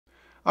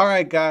All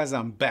right, guys,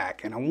 I'm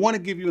back, and I want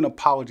to give you an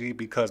apology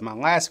because my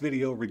last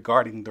video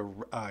regarding the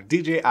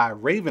DJI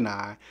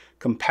RavenEye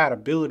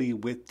compatibility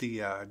with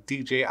the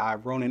DJI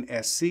Ronin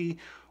SC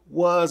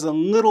was a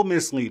little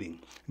misleading.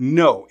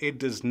 No, it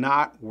does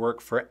not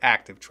work for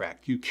active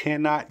track. You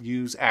cannot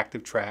use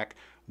active track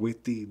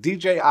with the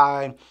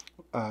DJI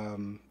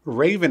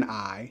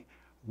RavenEye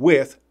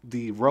with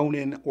the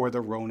Ronin or the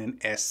Ronin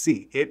SC.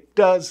 It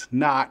does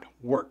not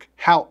work.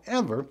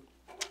 However,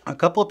 a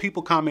couple of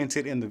people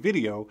commented in the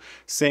video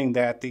saying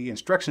that the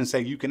instructions say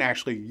you can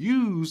actually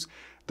use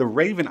the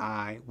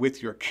RavenEye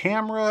with your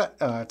camera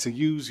to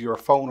use your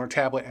phone or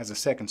tablet as a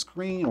second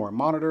screen or a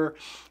monitor.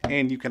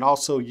 And you can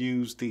also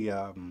use the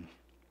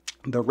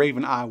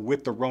RavenEye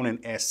with the Ronin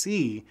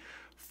SE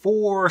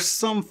for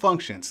some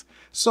functions.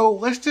 So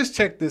let's just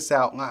check this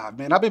out.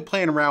 Man, I've been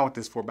playing around with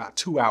this for about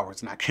 2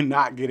 hours and I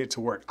cannot get it to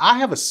work. I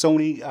have a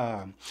Sony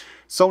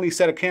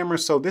set of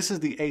cameras. So this is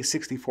the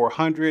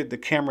A6400, the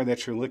camera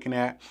that you're looking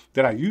at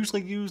that I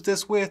usually use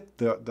this with,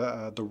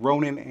 the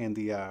Ronin and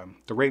the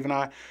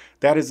RavenEye.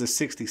 That is the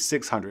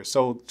 6600.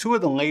 So two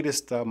of the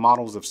latest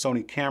models of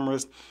Sony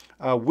cameras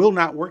will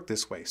not work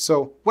this way.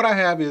 So what I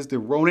have is the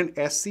Ronin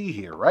SC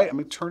here, right? Let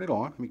me turn it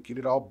on. Let me get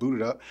it all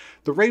booted up.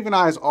 The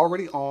RavenEye is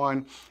already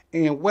on.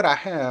 And what I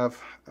have,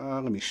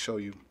 let me show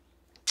you.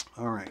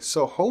 All right,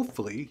 so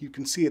hopefully you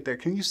can see it there.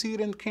 Can you see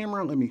it in the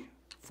camera? Let me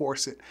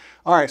force it.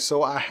 All right,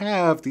 so I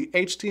have the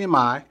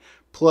HDMI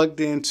plugged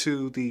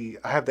into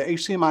I have the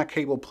HDMI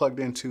cable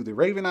plugged into the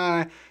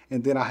RavenEye,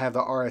 and then I have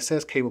the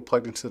RSS cable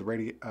plugged into the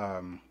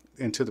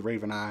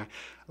RavenEye.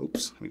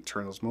 Oops, let me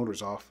turn those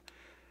motors off.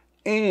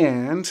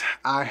 And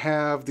I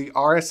have the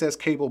RSS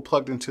cable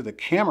plugged into the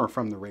camera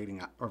from the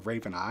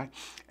RavenEye,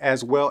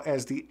 as well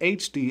as the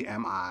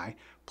HDMI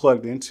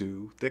plugged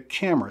into the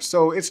camera.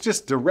 So it's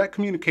just direct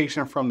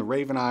communication from the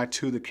RavenEye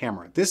to the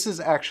camera. This is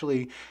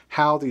actually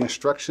how the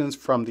instructions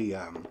from the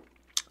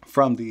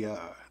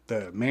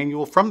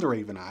manual from the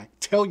RavenEye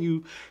tell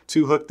you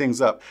to hook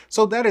things up.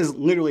 So that is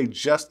literally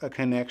just a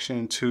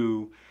connection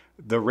to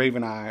the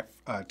RavenEye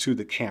to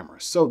the camera.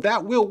 So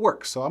that will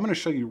work. So I'm going to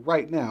show you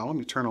right now. Let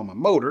me turn on my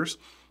motors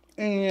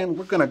and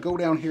we're going to go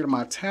down here to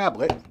my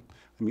tablet.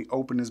 Let me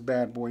open this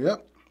bad boy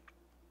up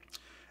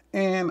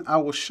and I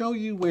will show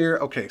you where.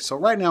 Okay, so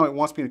right now it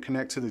wants me to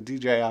connect to the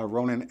DJI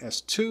Ronin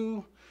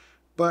S2,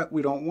 but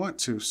we don't want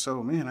to.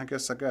 So man, I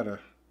guess I got to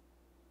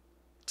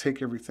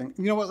take everything.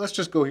 You know what? Let's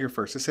just go here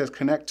first. It says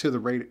connect to the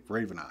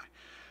RavenEye.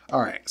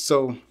 All right,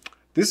 so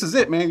this is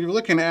it, man. You're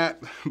looking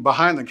at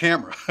behind the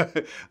camera.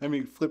 Let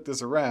me flip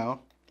this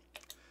around.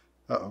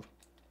 Uh-oh.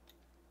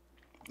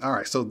 All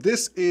right, so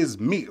this is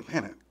me.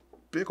 Man, a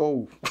big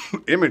old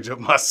image of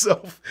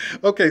myself.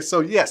 Okay, so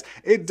yes,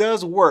 it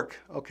does work.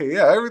 Okay,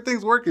 yeah,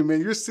 everything's working,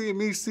 man. You're seeing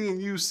me, seeing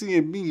you,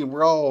 seeing me, and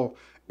we're all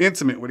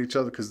intimate with each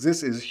other because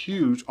this is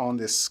huge on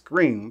this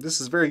screen.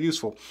 This is very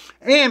useful.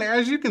 And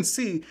as you can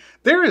see,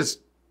 there is,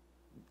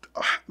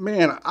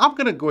 man, I'm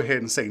going to go ahead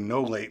and say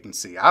no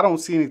latency. I don't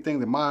see anything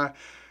that my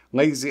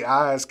lazy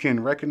eyes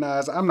can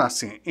recognize. I'm not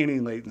seeing any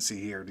latency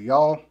here.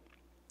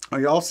 Are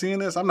y'all seeing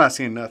this? I'm not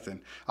seeing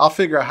nothing. I'll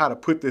figure out how to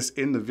put this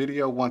in the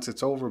video once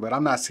it's over, but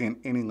I'm not seeing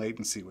any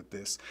latency with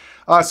this.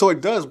 So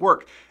it does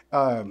work.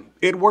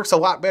 It works a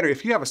lot better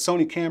if you have a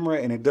Sony camera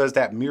and it does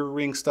that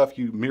mirroring stuff.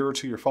 You mirror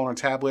to your phone or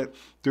tablet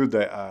through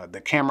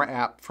the camera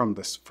app from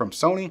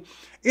Sony.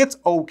 It's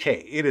okay.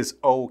 It is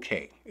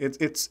okay.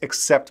 It's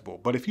acceptable.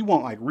 But if you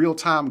want like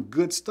real-time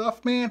good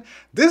stuff, man,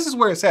 this is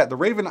where it's at. The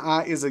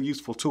RavenEye is a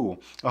useful tool.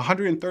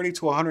 $130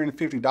 to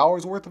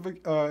 $150 worth of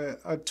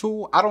a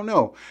tool. I don't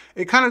know.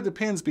 It kind of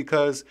depends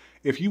because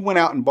if you went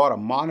out and bought a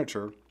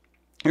monitor,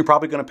 you're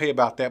probably going to pay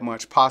about that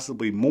much,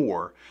 possibly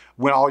more,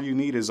 when all you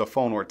need is a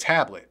phone or a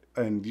tablet.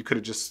 And you could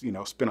have just, you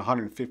know, spent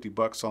 150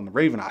 bucks on the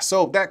RavenEye.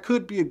 So that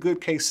could be a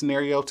good case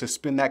scenario to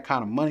spend that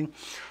kind of money.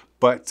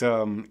 But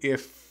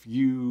if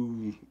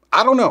you,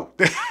 I don't know,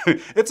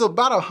 it's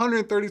about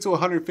 $130 to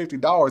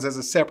 $150 as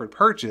a separate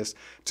purchase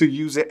to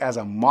use it as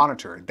a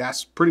monitor.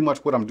 That's pretty much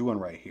what I'm doing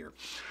right here.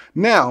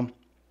 Now,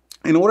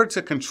 in order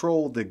to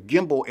control the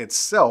gimbal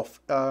itself,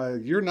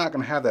 you're not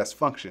going to have that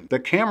function. The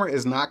camera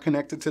is not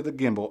connected to the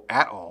gimbal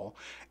at all,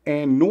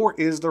 and nor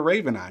is the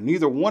RavenEye.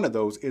 Neither one of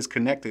those is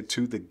connected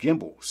to the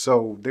gimbal.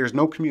 So there's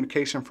no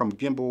communication from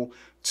gimbal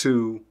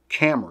to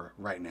camera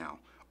right now,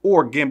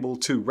 or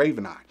gimbal to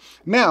RavenEye.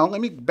 Now,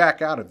 let me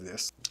back out of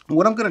this.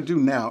 What I'm going to do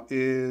now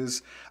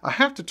is I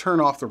have to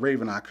turn off the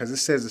RavenEye because it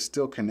says it's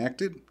still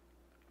connected.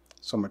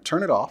 So I'm going to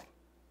turn it off.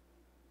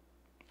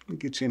 Let me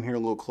get you in here a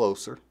little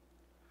closer.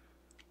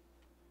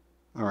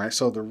 All right,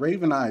 so the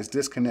RavenEye is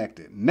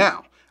disconnected.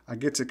 Now, I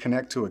get to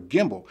connect to a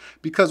gimbal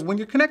because when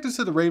you're connected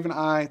to the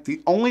RavenEye,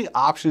 the only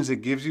options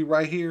it gives you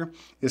right here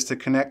is to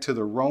connect to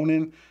the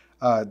Ronin,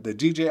 the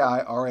DJI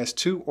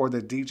RS2 or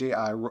the DJI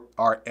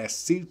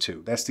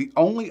RSC2. That's the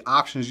only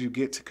options you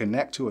get to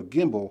connect to a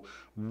gimbal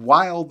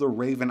while the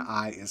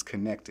RavenEye is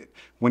connected.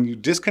 When you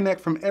disconnect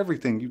from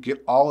everything, you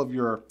get all of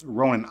your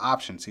Ronin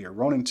options here.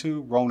 Ronin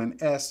 2, Ronin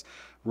S,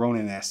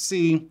 Ronin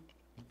SC,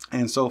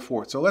 and so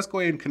forth. So let's go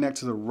ahead and connect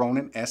to the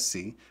Ronin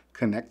SC,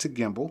 connect to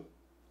gimbal.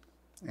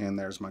 And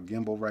there's my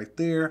gimbal right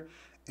there.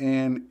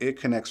 And it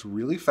connects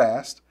really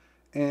fast.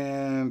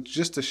 And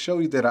just to show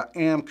you that I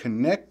am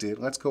connected,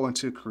 let's go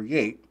into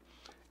create.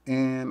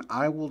 And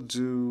I will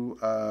do,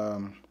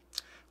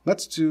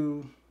 let's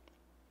do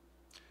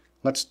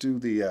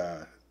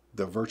the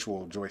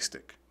virtual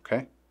joystick,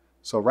 okay?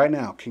 So right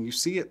now, can you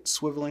see it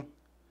swiveling?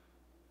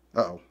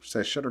 Uh-oh, it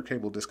says shutter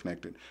cable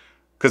disconnected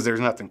because there's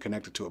nothing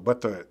connected to it.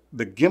 But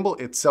the gimbal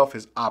itself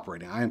is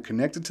operating. I am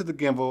connected to the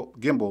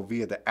gimbal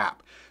via the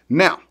app.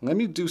 Now, let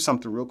me do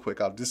something real quick.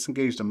 I'll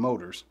disengage the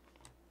motors.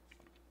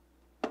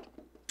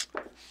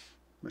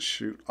 Let's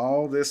shoot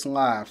all this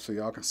live so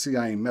y'all can see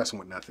I ain't messing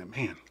with nothing.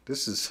 Man,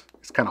 it's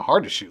kind of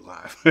hard to shoot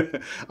live.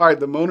 All right,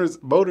 the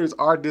motors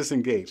are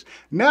disengaged.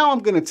 Now I'm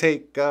gonna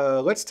take,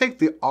 let's take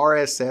the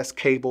RSS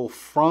cable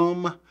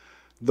from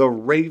the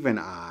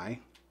RavenEye.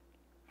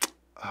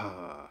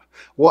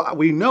 Well,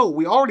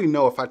 we already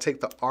know if I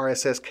take the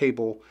RSS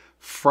cable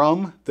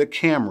from the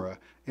camera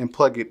and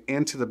plug it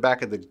into the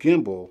back of the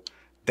gimbal,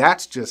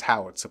 that's just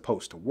how it's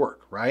supposed to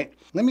work, right?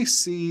 Let me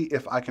see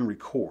if I can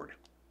record.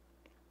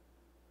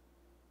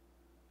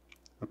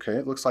 Okay,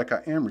 it looks like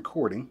I am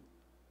recording.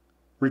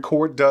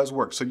 Record does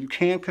work. So you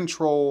can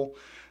control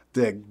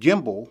the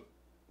gimbal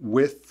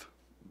with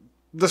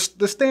the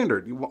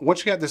standard.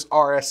 Once you have this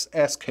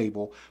RSS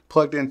cable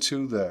plugged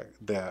into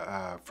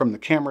from the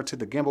camera to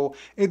the gimbal,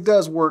 it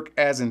does work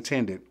as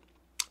intended,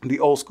 the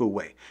old school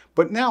way.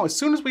 But now, as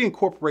soon as we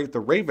incorporate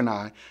the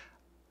RavenEye,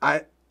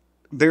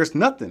 there's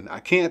nothing.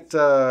 I can't,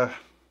 let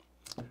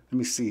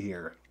me see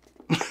here.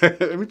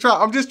 Let me try.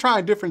 I'm just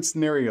trying different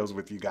scenarios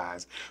with you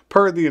guys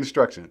per the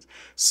instructions.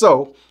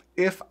 So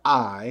if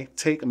I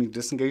take, let me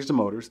disengage the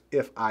motors.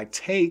 If I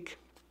take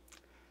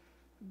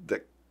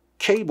the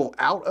cable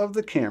out of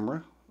the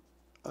camera,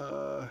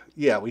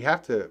 yeah, we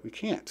have to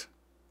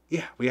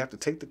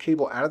take the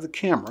cable out of the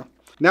camera.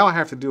 Now I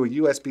have to do a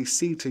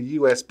USB-C to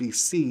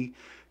USB-C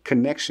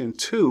connection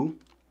from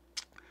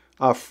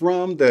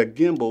the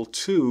gimbal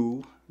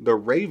to the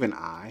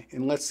RavenEye,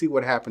 and let's see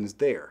what happens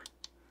there.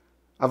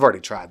 I've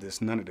already tried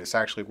this. None of this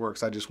actually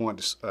works. I just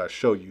wanted to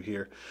show you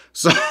here.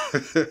 So,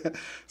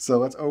 so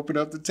let's open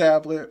up the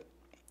tablet.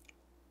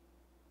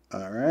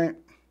 All right.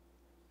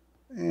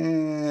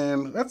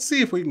 And let's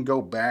see if we can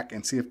go back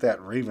and see if that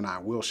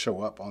RavenEye will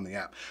show up on the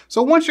app.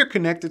 So once you're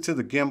connected to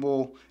the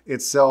gimbal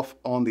itself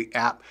on the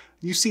app,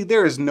 you see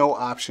there is no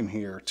option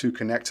here to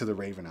connect to the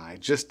RavenEye. It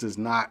just does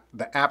not,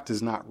 the app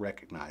does not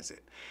recognize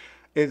it.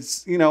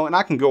 It's, you know, and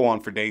I can go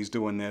on for days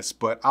doing this,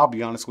 but I'll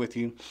be honest with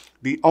you.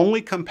 The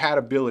only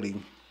compatibility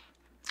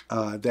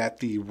that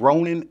the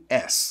Ronin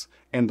S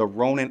and the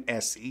Ronin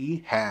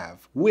SE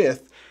have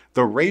with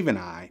the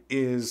RavenEye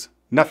is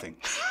nothing.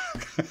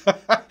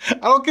 I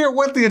don't care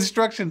what the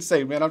instructions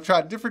say, man. I've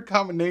tried different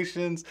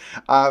combinations.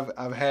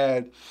 I've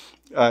had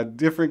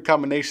different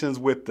combinations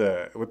with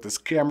the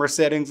camera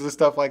settings and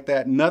stuff like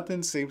that.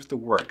 Nothing seems to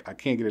work. I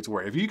can't get it to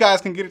work. If you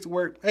guys can get it to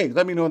work, hey,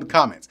 let me know in the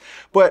comments.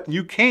 But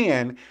you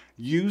can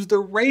use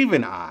the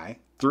RavenEye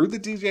through the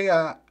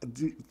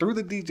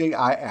DJI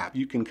app.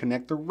 You can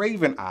connect the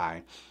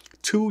RavenEye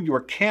to your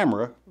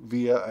camera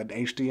via an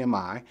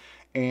HDMI,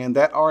 and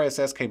that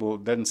RSS cable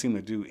doesn't seem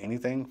to do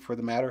anything for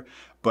the matter.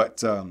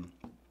 But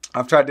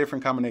I've tried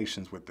different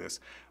combinations with this.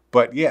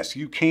 But yes,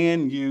 you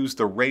can use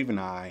the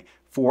RavenEye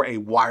for a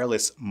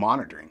wireless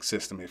monitoring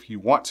system if you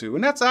want to.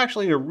 And that's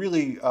actually a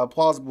really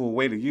plausible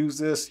way to use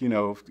this, you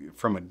know,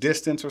 from a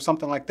distance or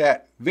something like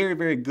that. Very,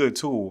 very good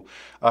tool,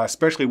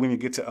 especially when you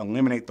get to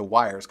eliminate the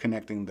wires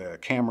connecting the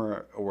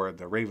camera or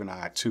the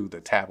RavenEye to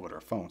the tablet or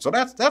phone. So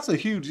that's a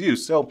huge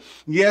use. So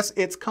yes,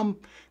 it's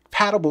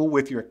compatible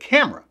with your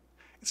camera.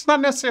 It's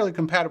not necessarily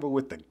compatible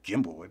with the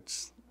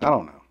gimbal. I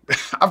don't know.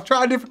 I've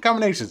tried different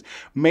combinations.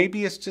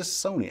 Maybe it's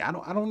just Sony. I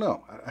don't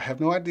know. I have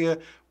no idea.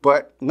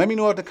 But let me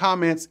know in the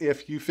comments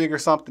if you figure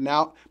something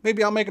out.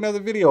 Maybe I'll make another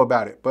video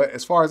about it. But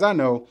as far as I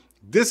know,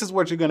 this is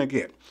what you're going to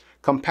get.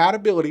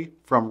 Compatibility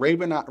from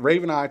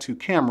RavenEye to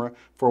camera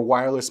for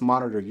wireless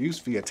monitor use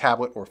via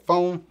tablet or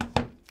phone.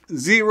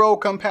 Zero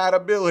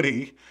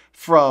compatibility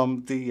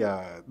from the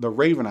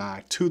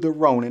RavenEye to the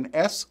Ronin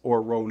S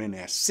or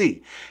Ronin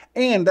SC.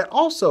 And that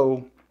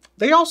also,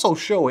 they also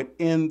show it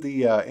in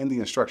the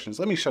instructions.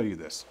 Let me show you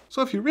this.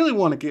 So if you really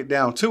want to get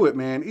down to it,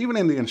 man, even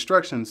in the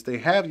instructions, they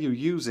have you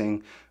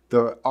using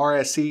the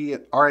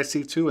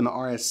RSC2 and the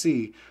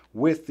RSC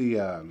with the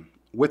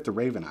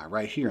RavenEye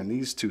right here in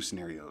these two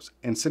scenarios.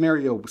 In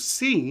scenario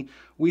C,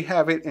 we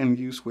have it in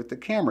use with the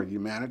camera. You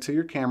mount it to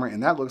your camera,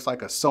 and that looks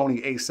like a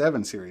Sony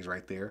A7 series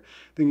right there.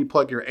 Then you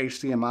plug your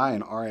HDMI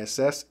and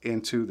RSS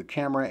into the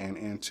camera and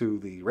into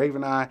the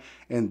RavenEye,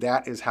 and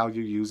that is how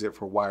you use it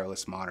for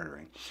wireless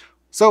monitoring.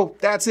 So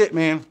that's it,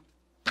 man.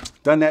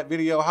 Done that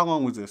video. How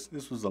long was this?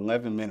 This was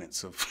 11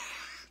 minutes of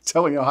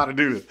telling y'all how to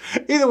do this.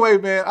 Either way,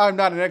 man, I'm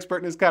not an expert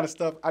in this kind of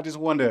stuff. I just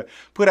wanted to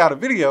put out a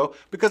video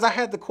because I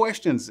had the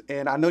questions,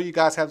 and I know you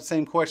guys have the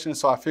same questions,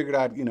 so I figured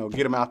I'd, you know,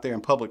 get them out there in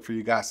public for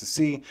you guys to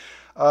see.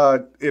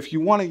 If you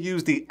want to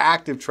use the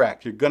active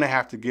track, you're going to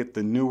have to get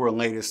the newer,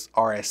 latest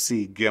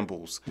RSC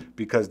gimbals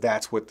because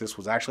that's what this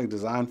was actually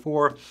designed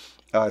for.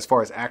 as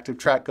far as active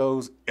track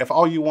goes. If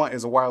all you want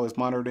is a wireless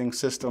monitoring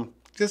system,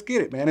 just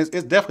get it, man. It's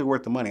definitely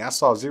worth the money. I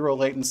saw 0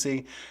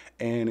 latency,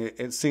 and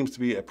it seems to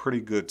be a pretty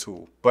good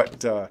tool.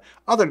 But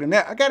other than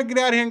that, I got to get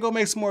out of here and go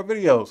make some more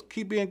videos.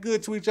 Keep being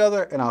good to each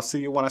other, and I'll see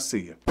you when I see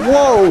you.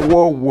 Whoa,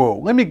 whoa, whoa.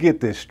 Let me get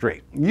this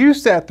straight. You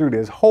sat through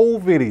this whole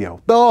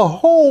video, the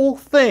whole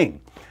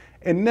thing,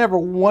 and never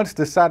once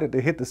decided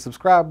to hit the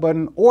subscribe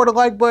button or the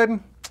like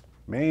button?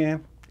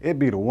 Man, it'd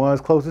be the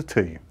ones closest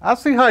to you. I'll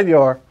see how you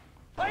are.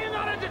 Are you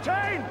not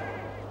entertained?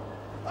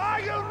 Are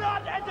you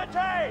not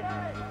entertained?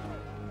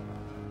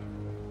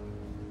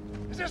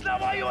 Is this not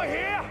why you are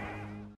here?